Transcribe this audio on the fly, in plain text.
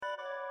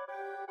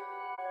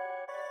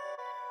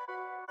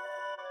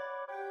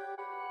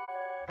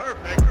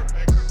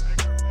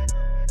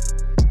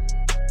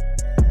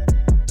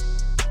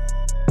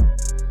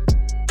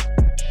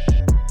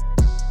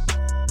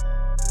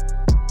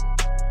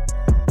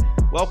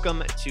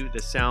Welcome to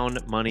the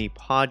Sound Money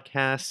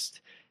Podcast.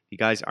 If you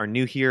guys are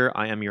new here,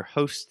 I am your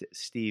host,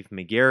 Steve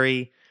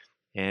McGarry,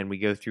 and we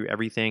go through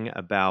everything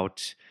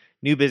about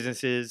new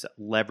businesses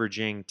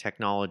leveraging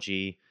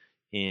technology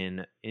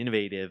in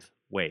innovative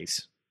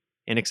ways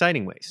and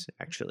exciting ways,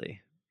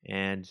 actually.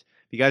 And if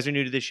you guys are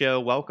new to the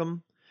show,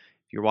 welcome.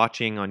 If you're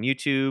watching on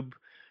YouTube,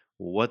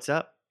 what's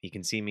up? You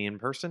can see me in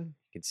person.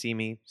 You can see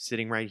me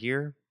sitting right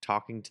here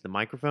talking to the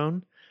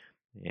microphone.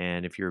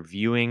 And if you're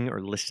viewing or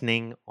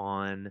listening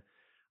on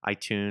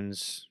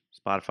iTunes,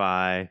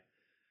 Spotify,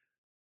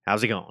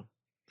 how's it going?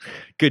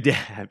 Good to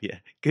have you.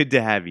 Good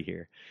to have you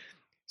here.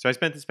 So I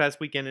spent this past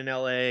weekend in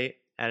LA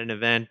at an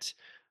event,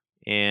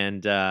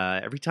 and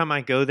every time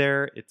I go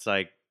there, it's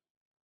like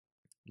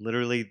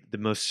literally the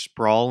most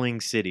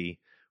sprawling city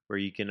where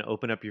you can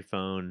open up your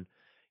phone,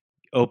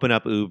 open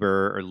up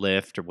Uber or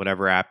Lyft or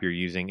whatever app you're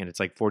using, and it's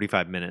like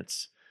 45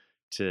 minutes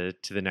to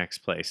the next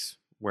place,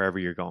 wherever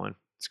you're going.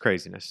 It's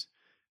craziness.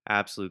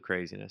 Absolute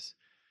craziness.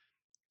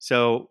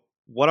 So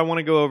what I want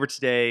to go over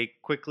today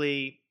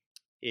quickly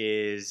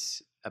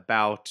is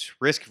about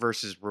risk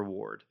versus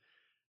reward.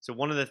 So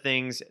one of the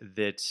things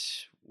that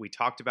we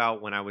talked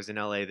about when I was in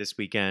LA this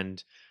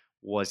weekend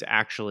was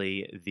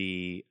actually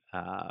the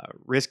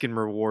risk and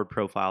reward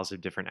profiles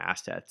of different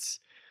assets.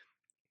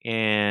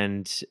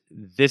 And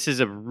this is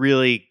a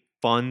really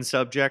fun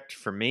subject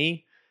for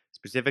me,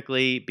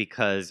 specifically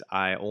because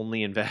I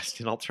only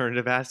invest in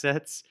alternative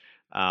assets.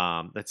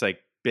 That's like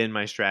been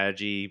my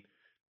strategy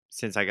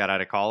since I got out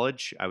of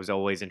college. I was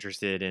always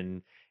interested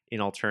in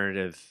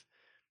alternative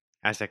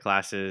asset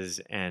classes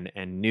and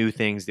new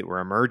things that were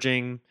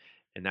emerging,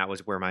 and that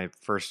was where my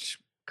first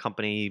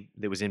company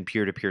that was in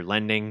peer-to-peer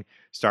lending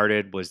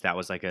started. That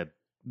was like a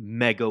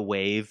mega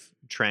wave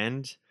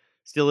trend.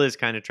 Still is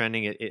kind of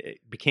trending.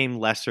 It became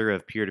lesser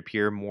of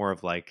peer-to-peer, more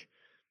of like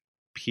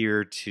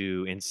peer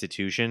to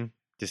institution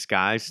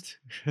disguised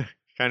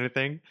kind of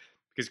thing,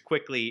 because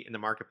quickly in the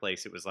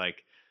marketplace it was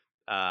like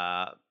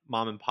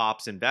mom and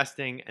pops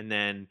investing, and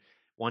then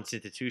once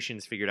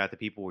institutions figured out that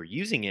people were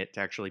using it to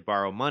actually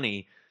borrow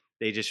money,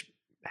 they just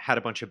had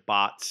a bunch of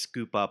bots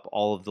scoop up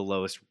all of the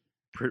lowest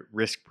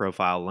risk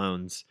profile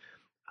loans,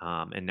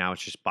 and now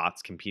it's just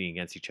bots competing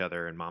against each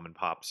other, and mom and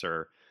pops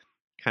are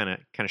kind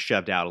of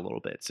shoved out a little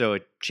bit. So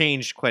it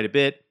changed quite a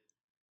bit,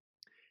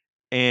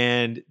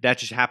 and that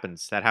just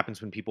happens. That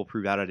happens when people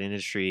prove out an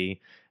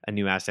industry, a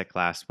new asset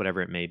class,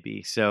 whatever it may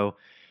be. So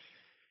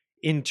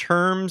in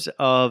terms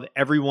of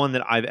everyone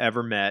that I've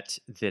ever met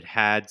that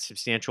had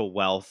substantial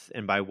wealth,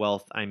 and by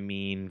wealth I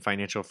mean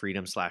financial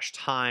freedom /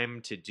 time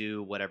to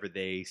do whatever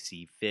they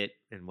see fit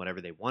and whatever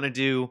they want to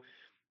do,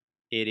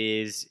 it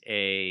is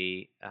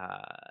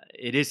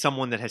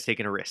someone that has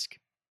taken a risk.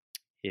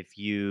 If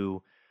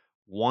you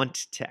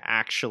want to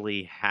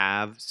actually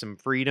have some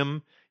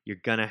freedom, you're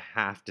gonna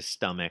have to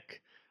stomach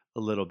a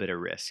little bit of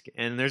risk.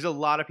 And there's a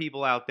lot of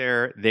people out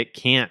there that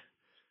can't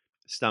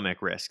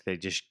stomach risk. They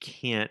just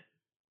can't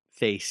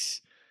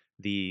face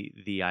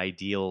the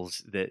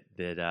ideals that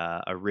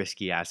a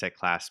risky asset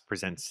class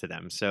presents to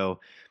them.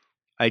 So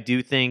I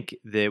do think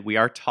that we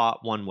are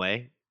taught one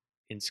way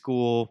in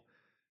school.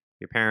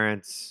 Your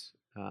parents,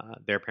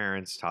 their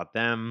parents taught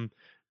them,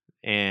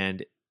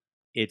 and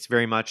it's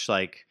very much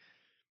like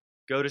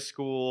go to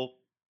school,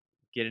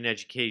 get an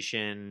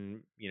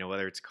education,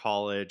 whether it's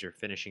college or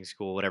finishing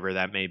school, whatever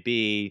that may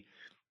be,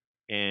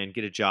 and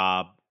get a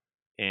job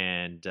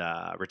and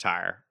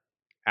retire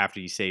after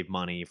you save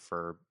money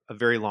for a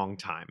very long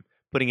time,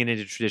 putting it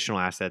into traditional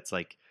assets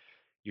like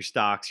your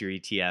stocks, your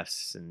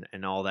ETFs,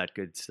 and all that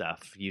good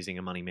stuff, using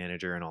a money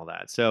manager and all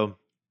that. So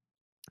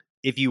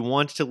if you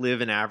want to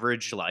live an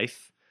average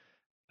life,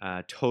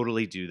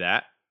 totally do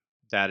that.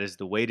 That is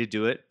the way to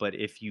do it. But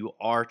if you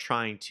are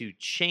trying to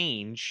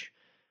change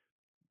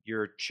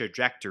your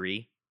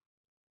trajectory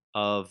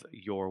of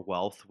your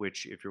wealth,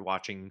 which if you're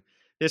watching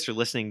this or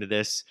listening to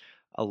this,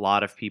 a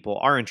lot of people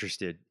are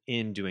interested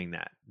in doing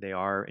that. They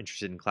are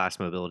interested in class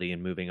mobility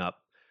and moving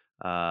up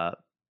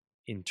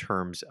in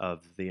terms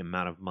of the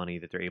amount of money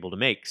that they're able to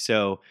make.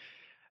 So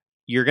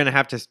you're going to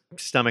have to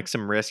stomach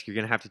some risk. You're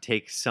going to have to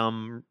take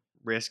some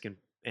risk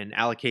and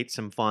allocate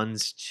some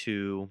funds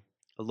to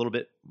a little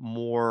bit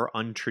more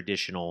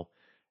untraditional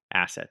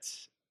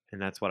assets.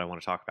 And that's what I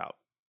want to talk about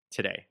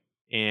today.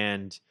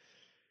 And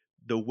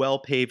the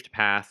well-paved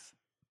path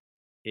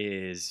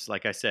is,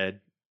 like I said,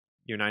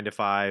 your 9 to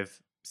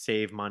 5,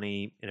 save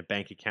money in a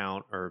bank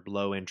account or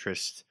low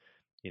interest,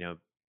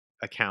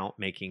 account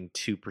making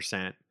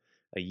 2%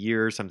 a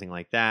year, something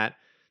like that.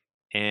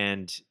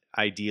 And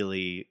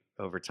ideally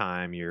over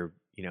time, you're,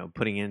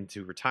 putting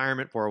into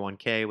retirement,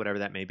 401k, whatever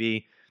that may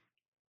be.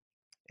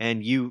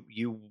 And you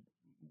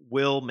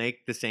will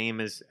make the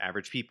same as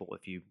average people.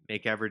 If you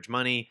make average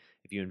money,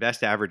 if you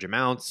invest average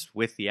amounts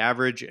with the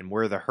average and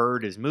where the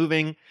herd is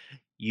moving,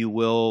 you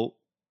will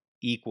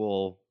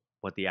equal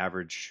what the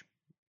average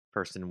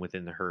person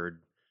within the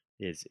herd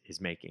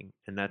is making,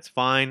 and that's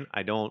fine.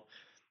 I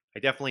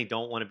definitely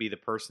don't want to be the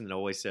person that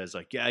always says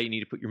like, yeah, you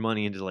need to put your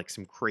money into like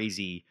some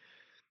crazy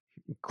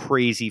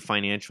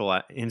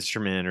financial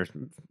instrument or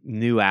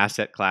new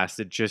asset class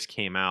that just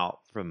came out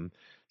from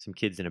some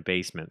kids in a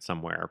basement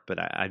somewhere. But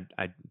I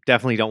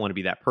definitely don't want to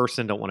be that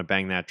person. Don't want to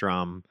bang that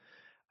drum.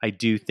 I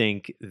do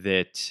think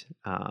that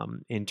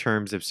in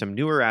terms of some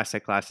newer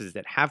asset classes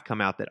that have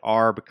come out that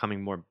are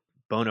becoming more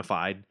bona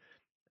fide,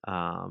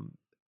 um,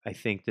 I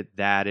think that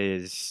that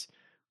is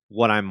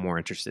what I'm more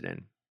interested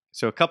in.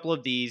 So a couple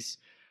of these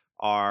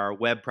are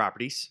web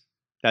properties.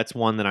 That's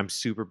one that I'm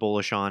super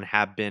bullish on.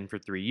 Have been for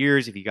 3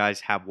 years. If you guys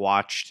have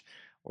watched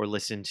or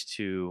listened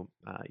to,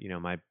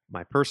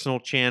 my personal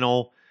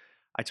channel,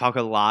 I talk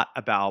a lot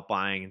about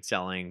buying and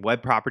selling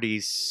web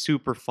properties.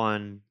 Super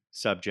fun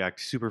subject,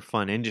 super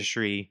fun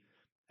industry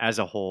as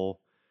a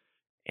whole.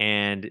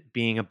 And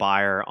being a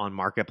buyer on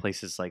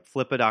marketplaces like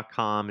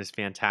Flippa.com is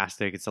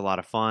fantastic. It's a lot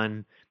of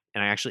fun.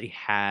 And I actually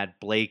had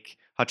Blake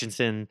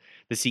Hutchinson,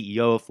 the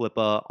CEO of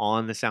Flippa,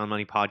 on the Sound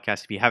Money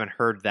podcast. If you haven't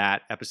heard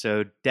that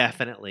episode,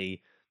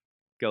 definitely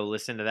go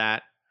listen to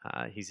that.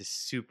 He's a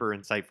super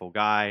insightful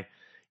guy.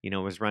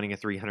 Was running a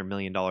 $300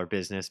 million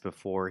business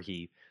before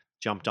he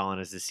jumped on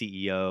as the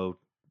CEO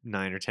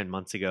 9 or 10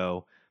 months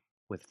ago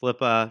with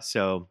Flippa.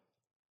 So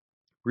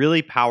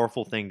really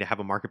powerful thing to have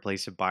a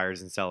marketplace of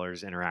buyers and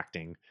sellers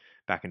interacting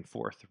back and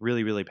forth.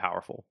 Really, really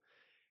powerful.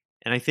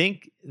 And I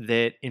think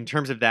that in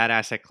terms of that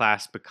asset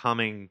class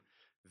becoming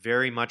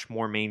very much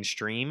more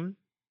mainstream,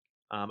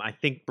 I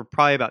think we're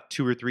probably about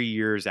 2 or 3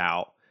 years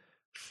out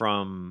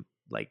from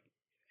like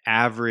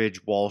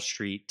average Wall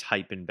Street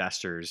type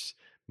investors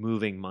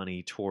moving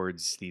money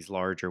towards these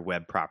larger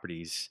web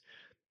properties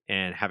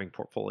and having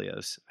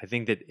portfolios. I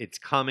think that it's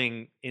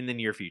coming in the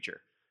near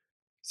future.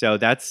 So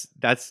that's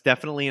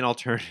definitely an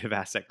alternative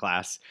asset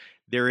class.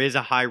 There is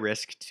a high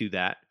risk to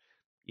that,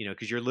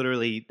 because you're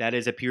literally that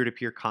is a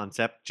peer-to-peer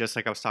concept, just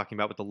like I was talking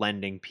about with the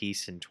lending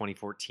piece in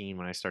 2014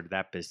 when I started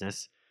that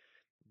business.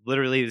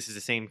 Literally, this is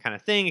the same kind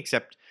of thing,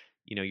 except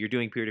you're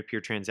doing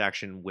peer-to-peer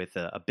transaction with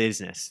a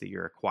business that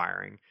you're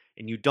acquiring,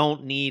 and you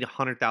don't need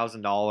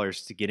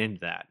 $100,000 to get into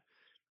that.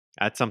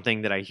 That's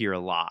something that I hear a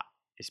lot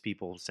is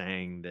people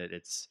saying that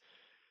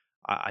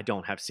I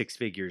don't have six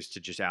figures to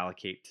just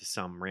allocate to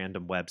some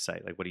random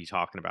website. Like, what are you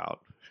talking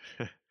about?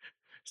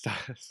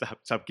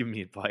 Stop giving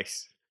me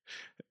advice.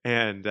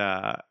 And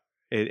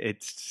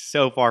it's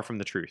so far from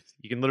the truth.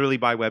 You can literally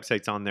buy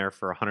websites on there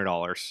for $100,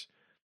 $200,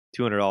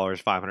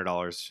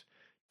 $500,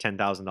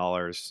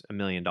 $10,000,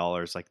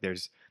 $1,000,000. Like,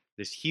 there's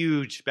this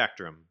huge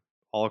spectrum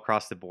all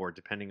across the board,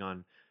 depending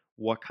on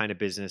what kind of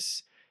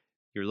business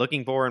you're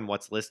looking for and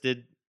what's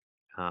listed.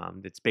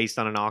 It's based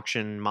on an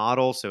auction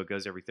model, so it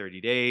goes every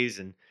 30 days.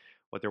 And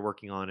what they're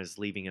working on is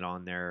leaving it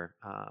on there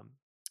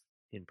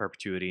in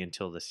perpetuity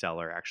until the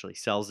seller actually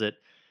sells it.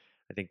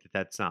 I think that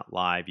that's not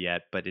live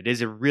yet, but it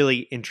is a really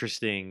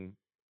interesting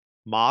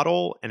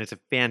model, and it's a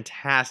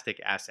fantastic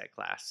asset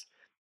class.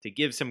 To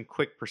give some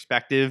quick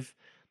perspective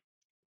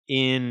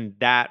in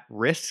that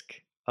risk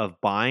of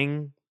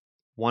buying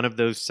one of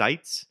those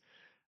sites,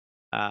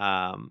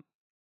 um,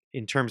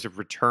 in terms of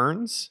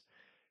returns,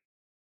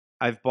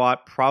 I've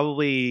bought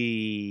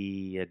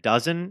probably a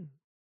dozen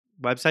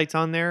websites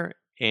on there,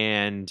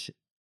 and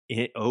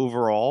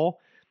overall,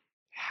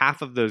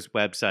 half of those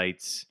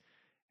websites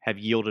have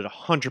yielded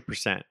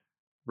 100%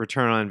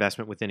 return on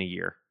investment within a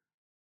year.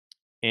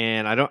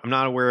 And I'm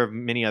not aware of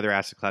many other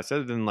asset classes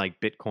other than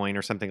like Bitcoin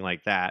or something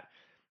like that.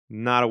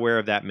 Not aware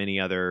of that many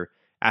other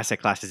asset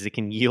classes that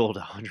can yield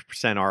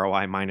 100%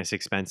 ROI minus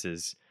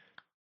expenses,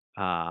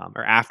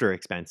 or after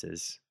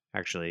expenses,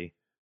 actually,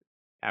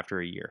 after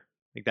a year.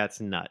 Like,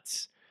 that's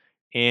nuts.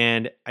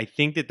 And I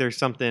think that there's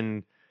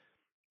something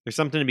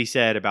to be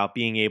said about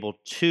being able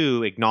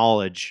to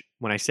acknowledge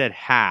when I said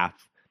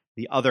half,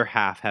 the other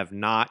half have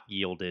not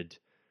yielded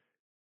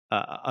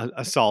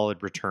a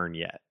solid return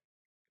yet.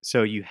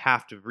 So you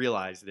have to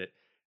realize that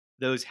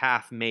those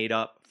half made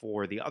up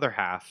for the other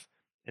half,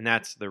 and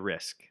that's the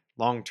risk.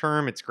 Long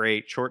term, it's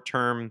great. Short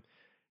term,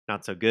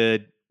 not so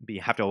good. But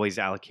you have to always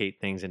allocate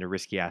things into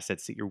risky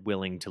assets that you're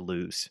willing to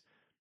lose.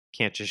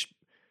 Can't just,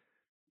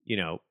 you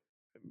know,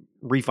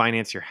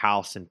 refinance your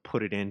house and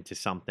put it into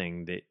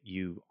something that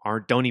you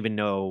don't even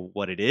know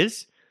what it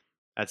is.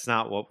 That's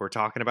not what we're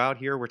talking about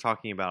here. We're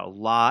talking about a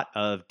lot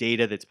of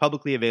data that's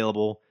publicly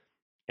available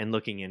and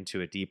looking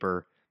into it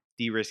deeper,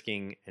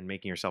 de-risking and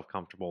making yourself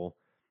comfortable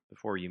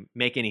before you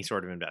make any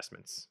sort of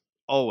investments.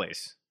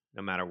 Always,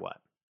 no matter what.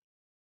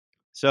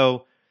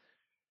 So,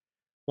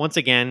 once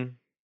again,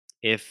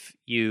 if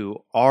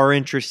you are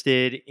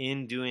interested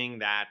in doing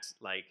that,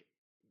 like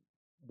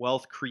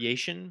wealth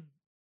creation,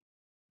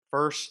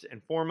 first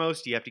and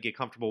foremost, you have to get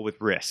comfortable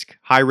with risk.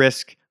 High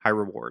risk, high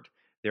reward.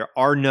 There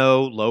are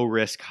no low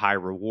risk, high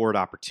reward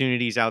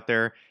opportunities out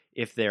there.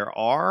 If there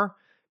are,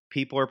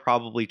 people are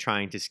probably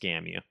trying to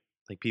scam you.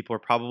 Like, people are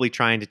probably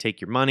trying to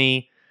take your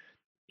money,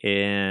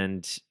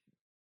 and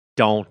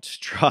don't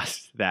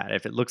trust that.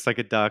 If it looks like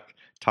a duck,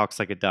 talks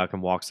like a duck,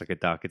 and walks like a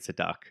duck, it's a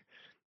duck.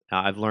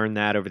 I've learned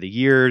that over the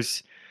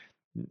years.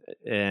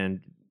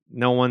 and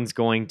no one's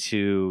going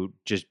to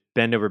just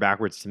bend over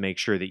backwards to make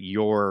sure that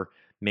you're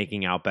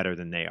making out better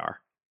than they are.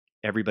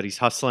 Everybody's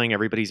hustling.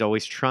 Everybody's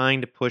always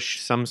trying to push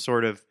some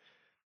sort of,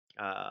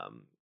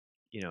 um,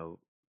 you know,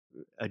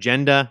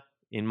 agenda,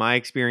 in my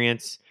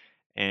experience.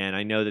 And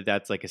I know that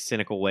that's like a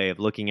cynical way of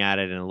looking at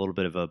it and a little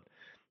bit of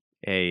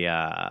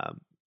a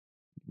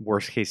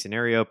worst case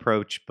scenario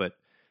approach, but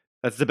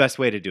that's the best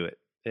way to do it.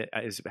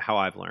 Is how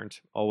I've learned.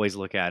 Always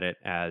look at it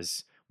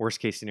as worst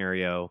case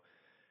scenario.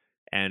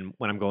 And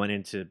when I'm going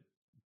into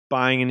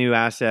buying a new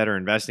asset or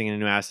investing in a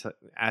new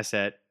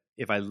asset,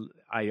 if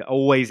I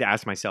always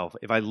ask myself,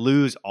 if I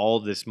lose all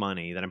this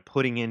money that I'm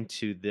putting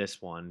into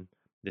this one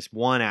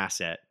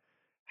asset,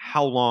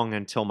 how long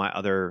until my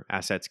other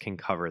assets can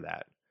cover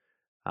that?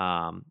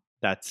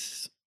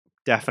 That's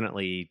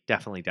definitely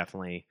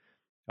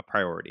a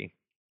priority.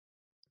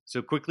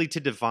 So, quickly to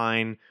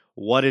define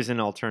what is an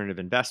alternative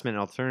investment.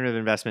 An alternative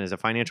investment is a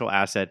financial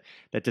asset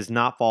that does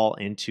not fall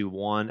into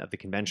one of the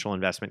conventional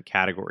investment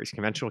categories.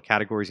 Conventional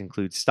categories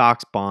include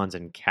stocks, bonds,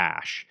 and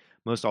cash.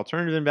 Most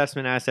alternative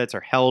investment assets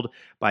are held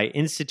by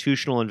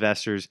institutional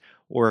investors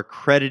or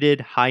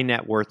accredited high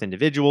net worth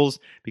individuals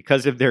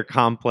because of their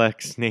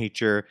complex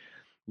nature,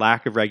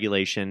 lack of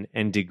regulation,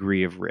 and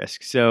degree of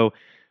risk. So,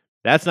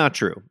 that's not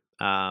true.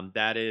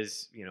 That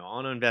is,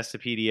 on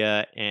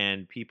Investopedia,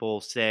 and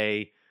people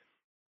say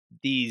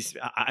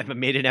I've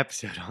made an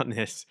episode on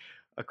this.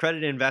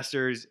 Accredited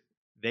investors,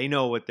 they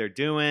know what they're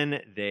doing.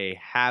 They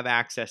have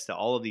access to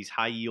all of these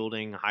high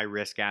yielding, high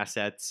risk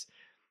assets.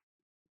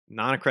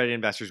 Non accredited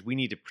investors, we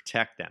need to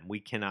protect them. We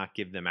cannot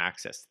give them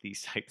access to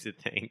these types of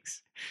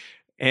things.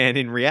 And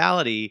in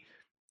reality,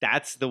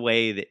 that's the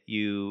way that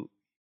you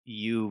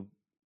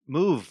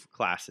move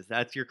classes.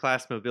 That's your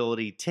class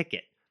mobility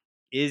ticket,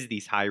 is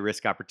these high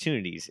risk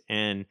opportunities.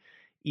 And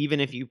even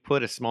if you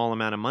put a small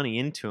amount of money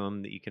into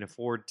them that you can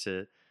afford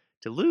to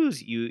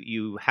lose,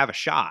 you have a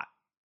shot.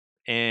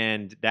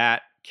 And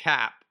that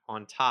cap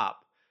on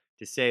top,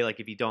 to say, like,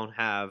 if you don't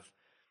have,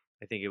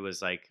 I think it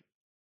was like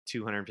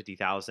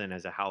 250,000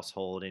 as a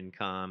household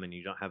income and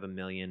you don't have a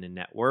million in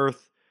net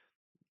worth,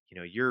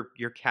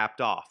 you're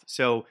capped off.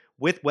 So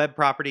with web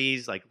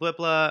properties like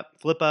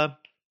Flippa,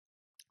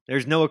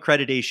 there's no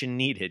accreditation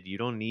needed. You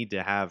don't need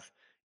to have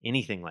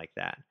anything like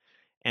that.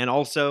 And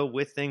also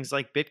with things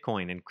like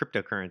Bitcoin and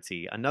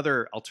cryptocurrency,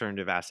 another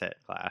alternative asset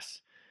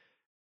class,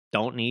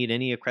 don't need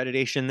any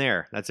accreditation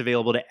there. That's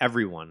available to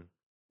everyone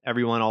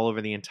all over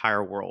the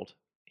entire world.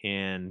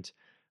 And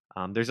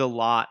there's a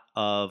lot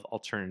of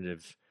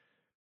alternative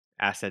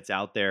assets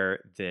out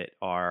there that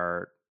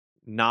are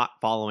not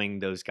following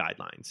those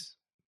guidelines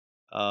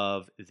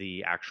of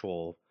the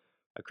actual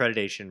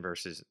accreditation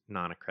versus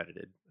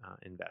non-accredited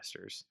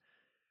investors.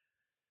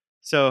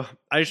 So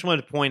I just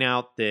wanted to point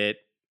out that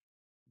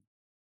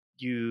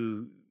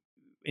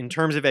in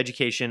terms of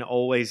education,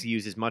 always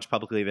use as much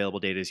publicly available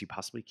data as you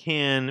possibly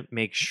can.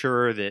 Make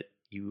sure that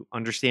you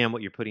understand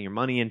what you're putting your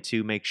money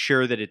into. Make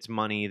sure that it's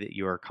money that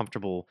you are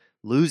comfortable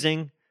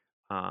losing.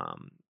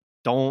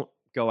 Don't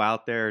go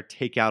out there,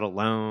 take out a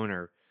loan,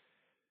 or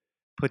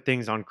put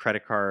things on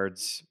credit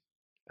cards.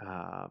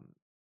 And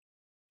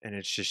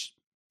it's just,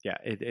 yeah,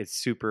 it's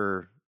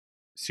super,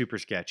 super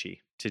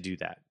sketchy to do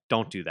that.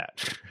 Don't do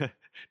that.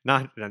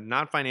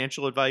 Not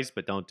financial advice,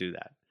 but don't do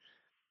that.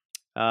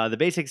 The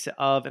basics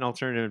of an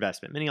alternative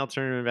investment. Many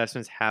alternative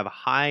investments have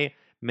high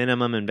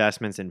minimum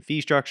investments and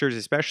fee structures,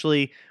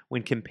 especially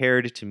when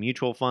compared to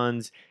mutual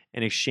funds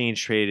and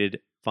exchange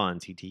traded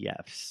funds,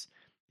 ETFs.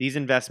 These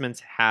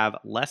investments have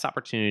less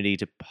opportunity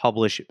to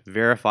publish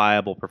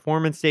verifiable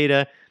performance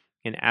data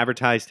and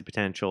advertise to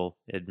potential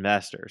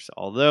investors.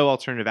 Although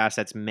alternative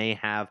assets may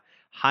have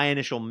high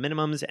initial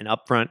minimums and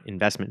upfront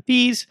investment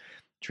fees,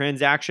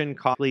 transaction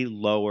costs are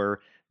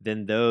lower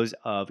than those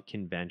of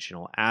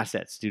conventional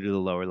assets due to the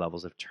lower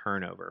levels of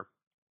turnover.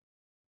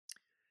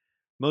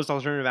 Most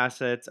alternative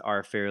assets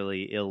are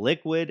fairly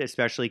illiquid,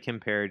 especially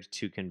compared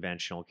to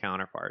conventional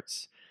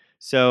counterparts.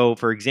 So,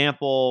 for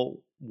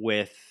example,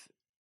 with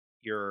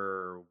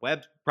your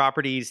web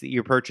properties that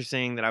you're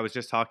purchasing that I was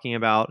just talking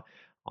about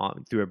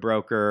through a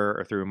broker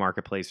or through a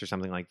marketplace or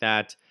something like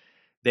that,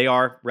 they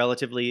are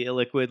relatively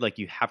illiquid. Like,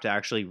 you have to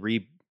actually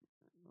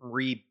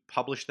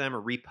republish them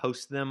or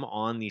repost them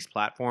on these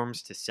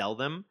platforms to sell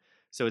them.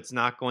 So it's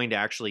not going to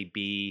actually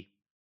be,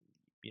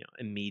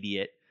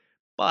 immediate.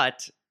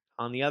 But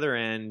on the other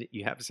end,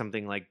 you have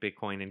something like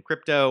Bitcoin and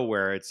crypto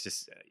where it's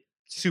just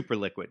super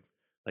liquid.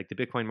 Like, the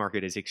Bitcoin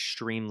market is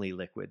extremely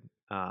liquid.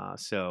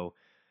 So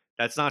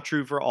that's not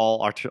true for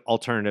all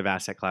alternative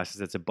asset classes.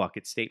 That's a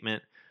bucket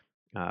statement,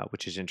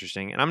 which is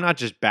interesting. And I'm not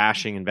just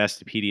bashing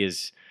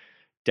Investopedia's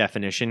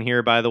definition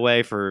here, by the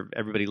way, for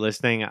everybody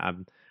listening.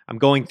 I'm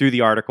going through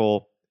the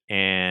article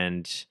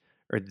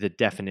or the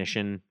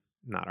definition,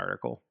 not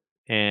article,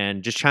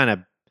 and just trying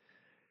to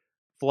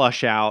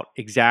flush out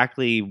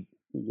exactly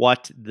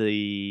what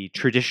the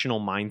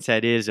traditional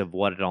mindset is of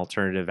what an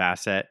alternative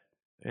asset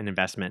and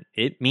investment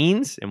it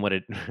means, and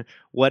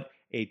what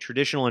a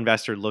traditional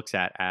investor looks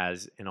at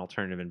as an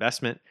alternative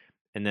investment,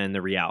 and then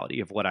the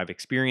reality of what I've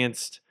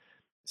experienced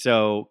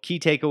So, key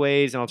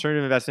takeaways: an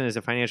alternative investment is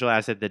a financial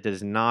asset that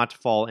does not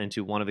fall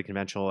into one of the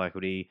conventional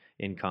equity,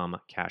 income,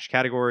 cash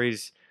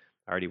categories.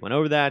 I already went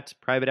over that.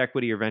 Private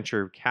equity or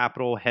venture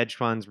capital, hedge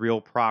funds,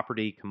 real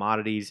property,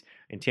 commodities,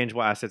 and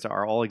tangible assets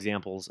are all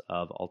examples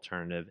of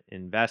alternative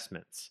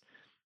investments.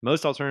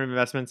 Most alternative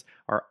investments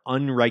are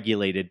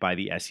unregulated by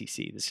the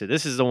SEC. So,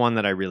 this is the one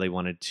that I really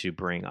wanted to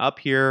bring up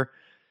here.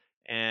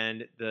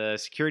 And the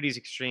Securities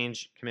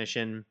Exchange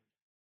Commission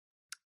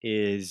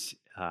is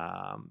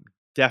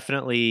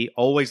definitely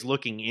always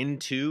looking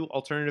into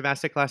alternative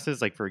asset classes.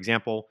 Like, for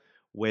example,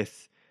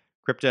 with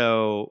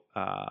crypto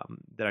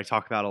that I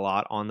talk about a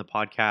lot on the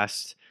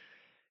podcast,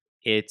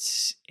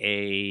 it's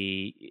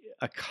a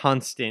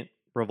constant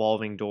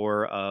revolving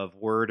door of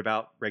word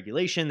about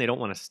regulation. They don't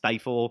want to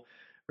stifle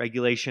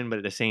regulation, but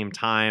at the same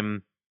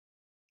time,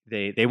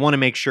 they want to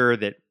make sure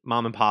that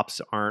mom and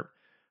pops aren't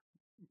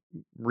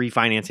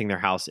refinancing their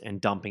house and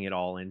dumping it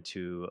all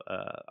into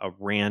a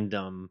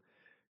random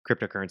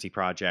cryptocurrency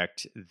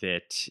project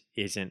that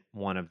isn't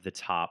one of the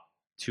top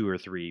two or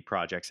three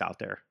projects out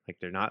there. Like,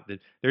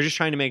 they're just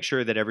trying to make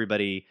sure that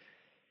everybody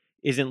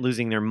isn't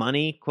losing their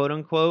money, quote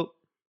unquote,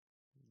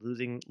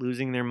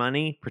 losing their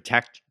money,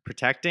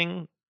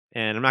 protecting.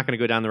 And I'm not going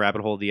to go down the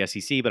rabbit hole of the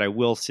SEC, but I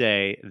will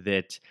say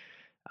that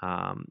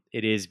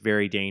it is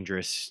very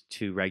dangerous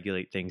to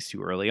regulate things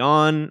too early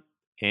on.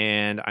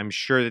 And I'm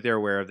sure that they're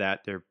aware of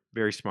that. They're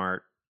very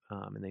smart,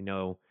 and they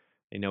know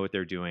what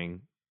they're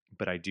doing.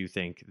 But I do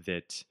think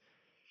that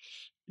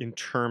in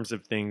terms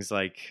of things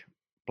like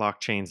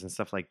blockchains and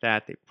stuff like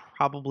that, they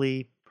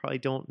probably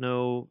don't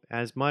know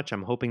as much.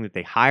 I'm hoping that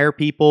they hire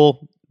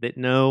people that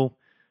know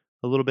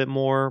a little bit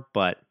more,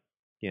 but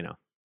you know,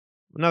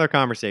 another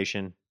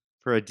conversation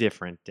for a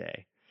different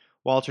day.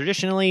 While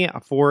traditionally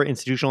for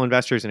institutional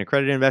investors and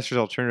accredited investors,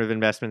 alternative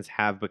investments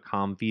have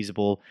become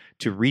feasible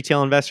to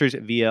retail investors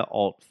via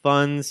alt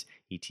funds,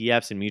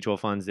 ETFs, and mutual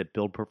funds that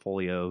build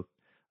portfolio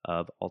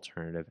of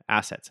alternative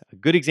assets. A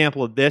good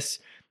example of this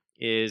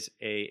is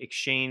a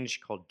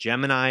exchange called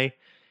Gemini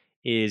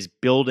is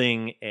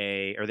building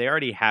or they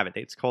already have it.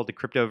 It's called the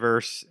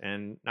Cryptoverse,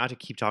 and not to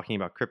keep talking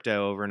about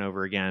crypto over and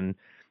over again,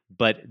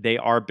 but they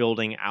are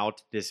building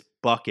out this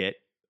bucket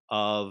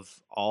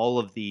of all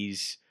of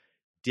these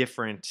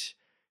different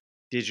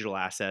digital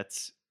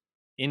assets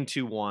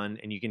into one,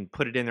 and you can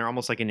put it in there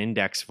almost like an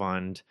index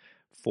fund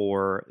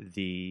for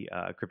the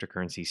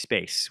cryptocurrency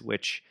space,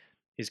 which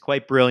is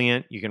quite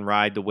brilliant. You can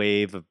ride the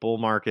wave of bull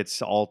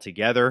markets all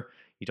together.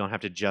 You don't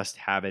have to just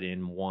have it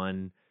in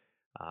one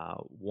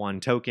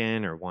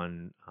token or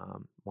one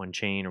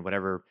chain or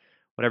whatever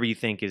you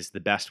think is the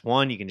best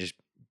one. You can just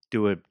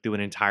do an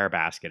entire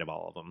basket of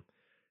all of them.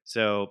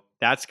 So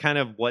that's kind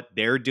of what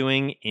they're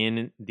doing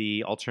in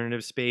the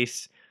alternative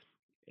space.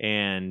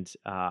 And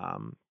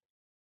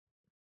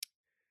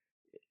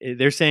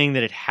they're saying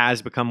that it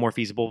has become more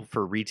feasible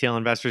for retail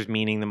investors,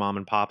 meaning the mom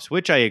and pops,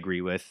 which I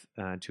agree with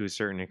to a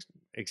certain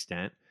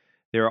extent.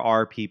 There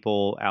are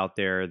people out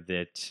there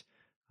that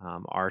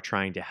are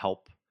trying to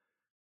help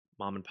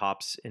mom and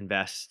pops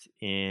invest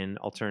in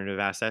alternative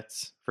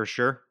assets for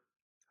sure,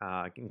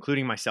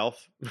 including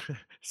myself.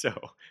 So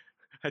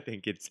I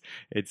think it's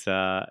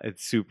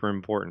super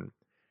important.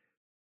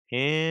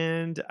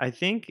 And I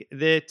think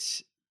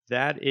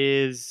that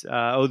is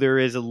there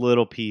is a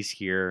little piece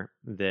here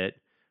that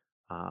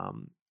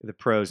the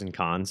pros and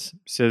cons.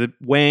 So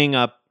weighing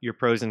up your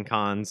pros and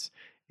cons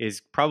is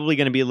probably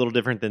going to be a little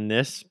different than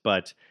this,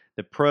 but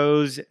the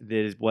pros, that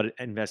is what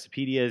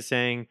Investopedia is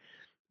saying,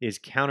 is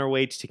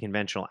counterweights to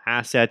conventional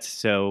assets.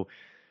 So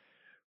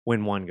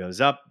when one goes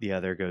up, the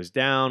other goes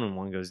down. When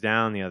one goes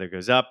down, the other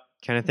goes up,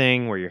 kind of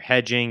thing, where you're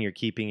hedging, you're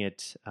keeping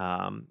it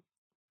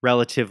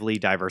relatively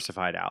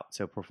diversified out.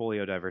 So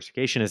portfolio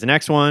diversification is the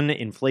next one.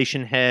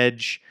 Inflation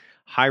hedge,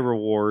 high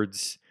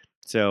rewards.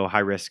 So high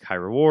risk, high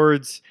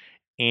rewards.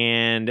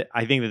 And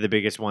I think that the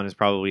biggest one is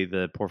probably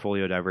the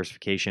portfolio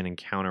diversification and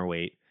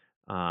counterweight,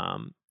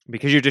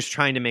 because you're just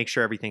trying to make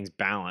sure everything's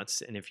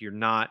balanced. And if you're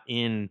not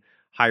in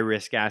high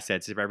risk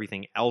assets, if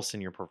everything else in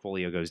your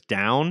portfolio goes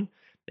down,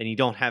 then you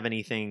don't have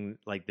anything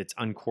like that's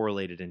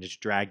uncorrelated and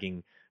just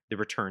dragging the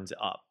returns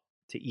up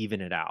to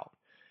even it out.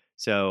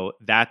 So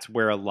that's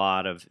where a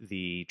lot of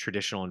the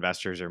traditional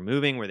investors are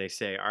moving, where they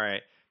say, all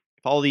right,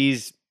 if all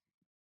these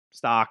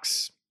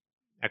stocks,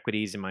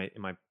 equities in my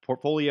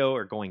portfolio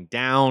are going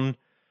down,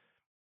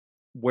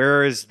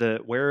 where is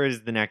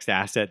the next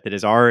asset that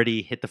has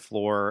already hit the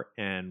floor,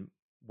 and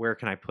where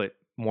can I put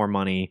more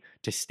money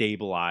to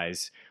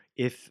stabilize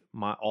if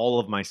all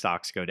of my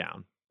stocks go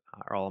down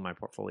or all of my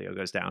portfolio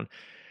goes down?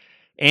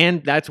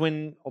 And that's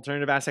when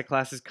alternative asset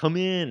classes come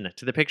in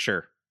to the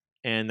picture.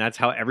 And that's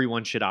how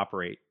everyone should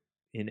operate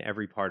in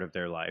every part of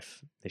their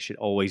life. They should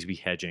always be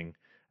hedging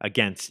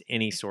against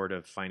any sort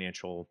of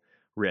financial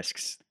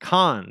risks.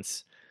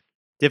 Cons: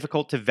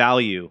 difficult to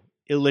value,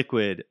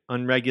 illiquid,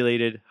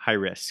 unregulated, high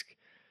risk.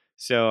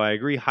 So I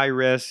agree, high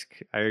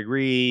risk. I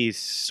agree,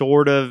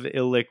 sort of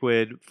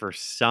illiquid for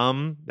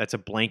some. That's a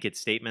blanket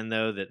statement,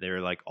 though, that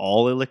they're like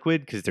all illiquid,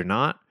 because they're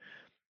not.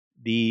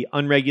 The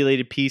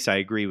unregulated piece, I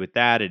agree with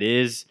that. It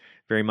is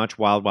very much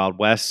wild, wild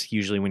west.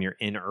 Usually when you're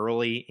in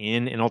early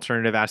in an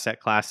alternative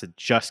asset class that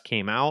just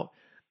came out,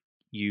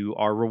 you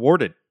are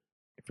rewarded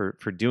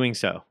for doing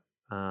so.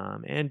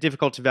 And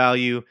difficult to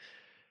value,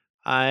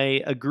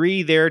 I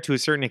agree there to a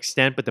certain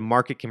extent, but the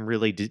market can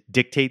really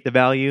dictate the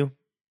value.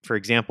 For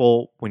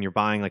example, when you're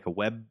buying like a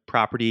web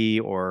property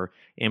or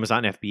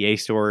Amazon FBA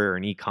store or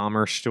an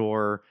e-commerce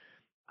store,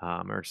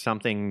 or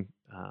something,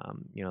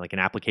 like an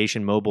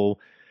application, mobile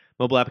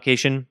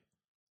application,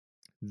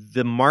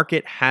 the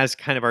market has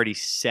kind of already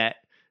set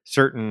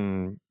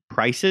certain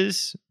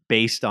prices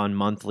based on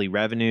monthly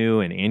revenue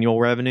and annual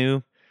revenue,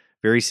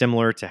 very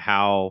similar to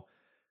how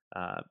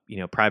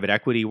private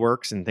equity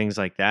works and things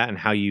like that, and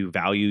how you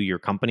value your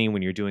company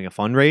when you're doing a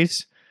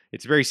fundraise.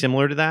 It's very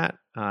similar to that,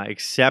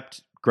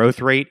 except growth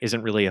rate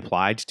isn't really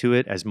applied to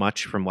it as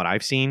much from what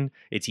I've seen.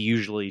 It's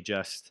usually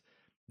just,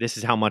 this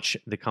is how much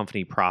the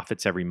company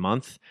profits every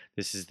month.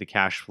 This is the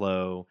cash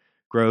flow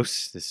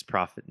gross. This is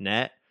profit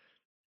net.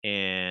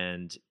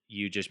 And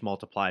you just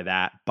multiply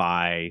that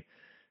by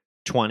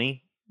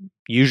 20.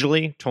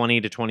 Usually 20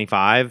 to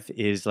 25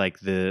 is like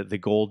the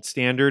gold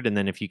standard. And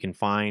then if you can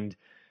find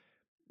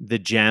the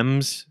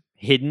gems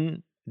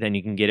hidden, then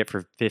you can get it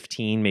for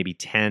 15, maybe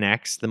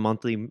 10x the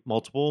monthly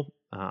multiple,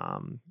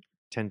 10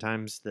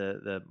 times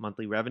the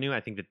monthly revenue.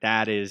 I think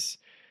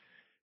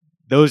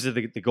those are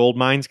the gold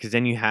mines, because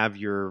then you have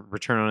your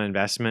return on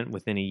investment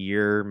within a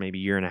year, maybe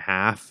year and a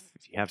half,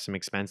 if you have some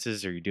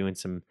expenses or you're doing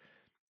some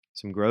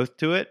growth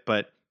to it.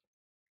 But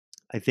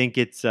I think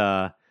it's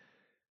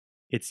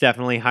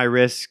definitely high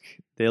risk.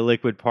 The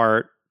illiquid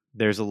part,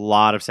 there's a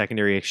lot of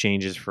secondary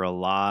exchanges for a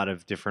lot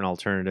of different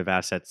alternative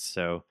assets.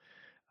 So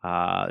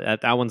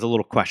that one's a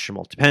little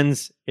questionable.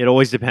 Depends. It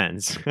always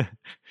depends.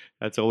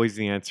 That's always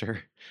the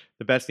answer.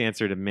 The best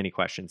answer to many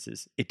questions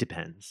is it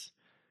depends.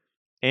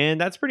 And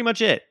that's pretty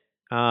much it.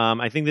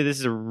 I think that this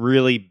is a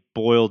really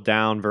boiled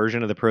down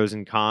version of the pros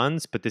and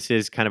cons, but this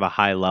is kind of a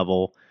high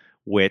level,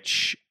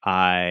 which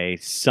I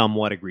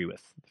somewhat agree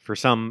with for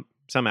some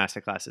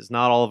asset classes.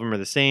 Not all of them are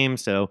the same.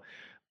 So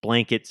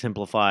blanket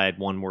simplified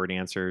one word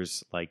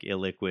answers like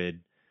illiquid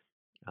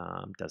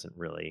doesn't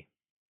really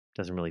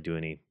do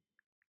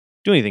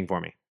anything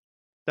for me.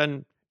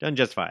 Doesn't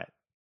justify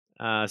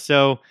it.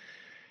 So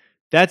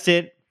that's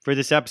it for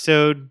this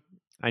episode.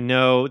 I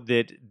know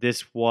that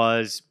this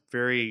was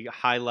very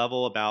high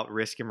level about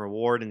risk and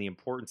reward and the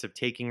importance of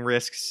taking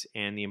risks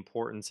and the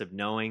importance of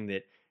knowing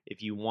that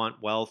if you want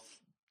wealth,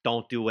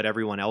 don't do what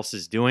everyone else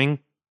is doing.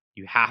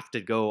 You have to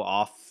go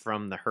off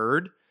from the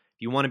herd.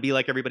 If you want to be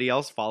like everybody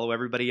else, follow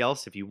everybody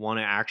else. If you want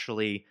to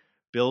actually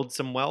build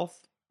some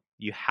wealth,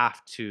 you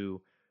have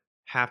to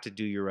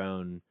do your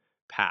own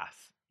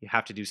path. You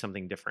have to do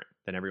something different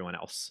than everyone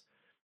else.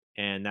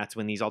 And that's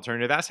when these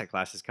alternative asset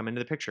classes come into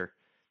the picture.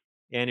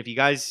 And if you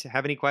guys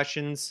have any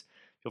questions,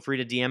 feel free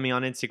to DM me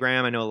on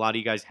Instagram. I know a lot of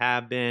you guys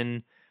have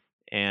been,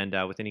 and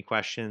with any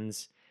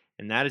questions.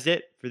 And that is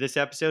it for this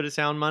episode of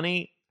Sound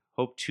Money.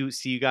 Hope to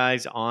see you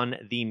guys on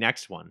the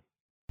next one.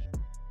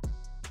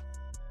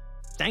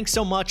 Thanks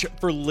so much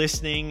for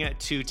listening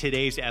to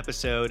today's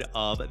episode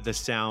of the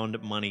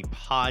Sound Money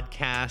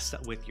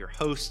Podcast with your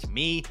host,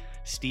 me,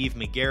 Steve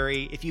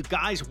McGarry. If you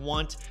guys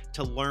want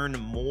to learn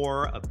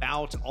more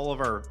about all of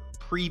our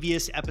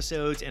previous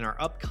episodes and our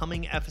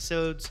upcoming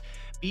episodes,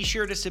 be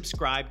sure to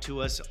subscribe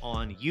to us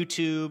on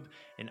YouTube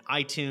and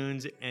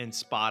iTunes and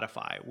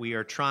Spotify. We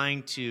are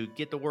trying to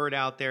get the word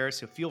out there,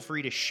 so feel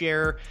free to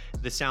share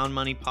the Sound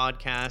Money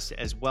Podcast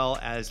as well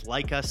as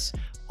like us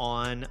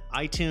on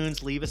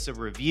iTunes. Leave us a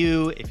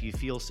review if you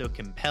feel so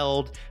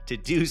compelled to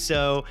do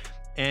so.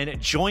 And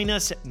join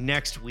us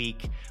next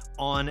week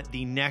on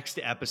the next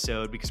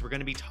episode, because we're going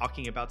to be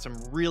talking about some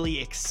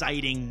really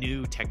exciting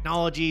new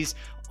technologies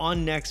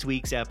on next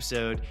week's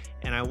episode.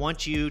 And I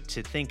want you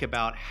to think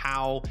about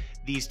how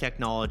these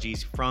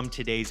technologies from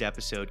today's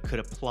episode could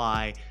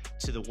apply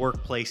to the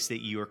workplace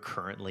that you are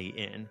currently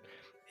in.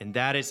 And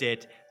that is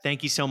it.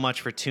 Thank you so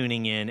much for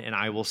tuning in, and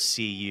I will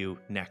see you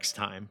next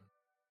time.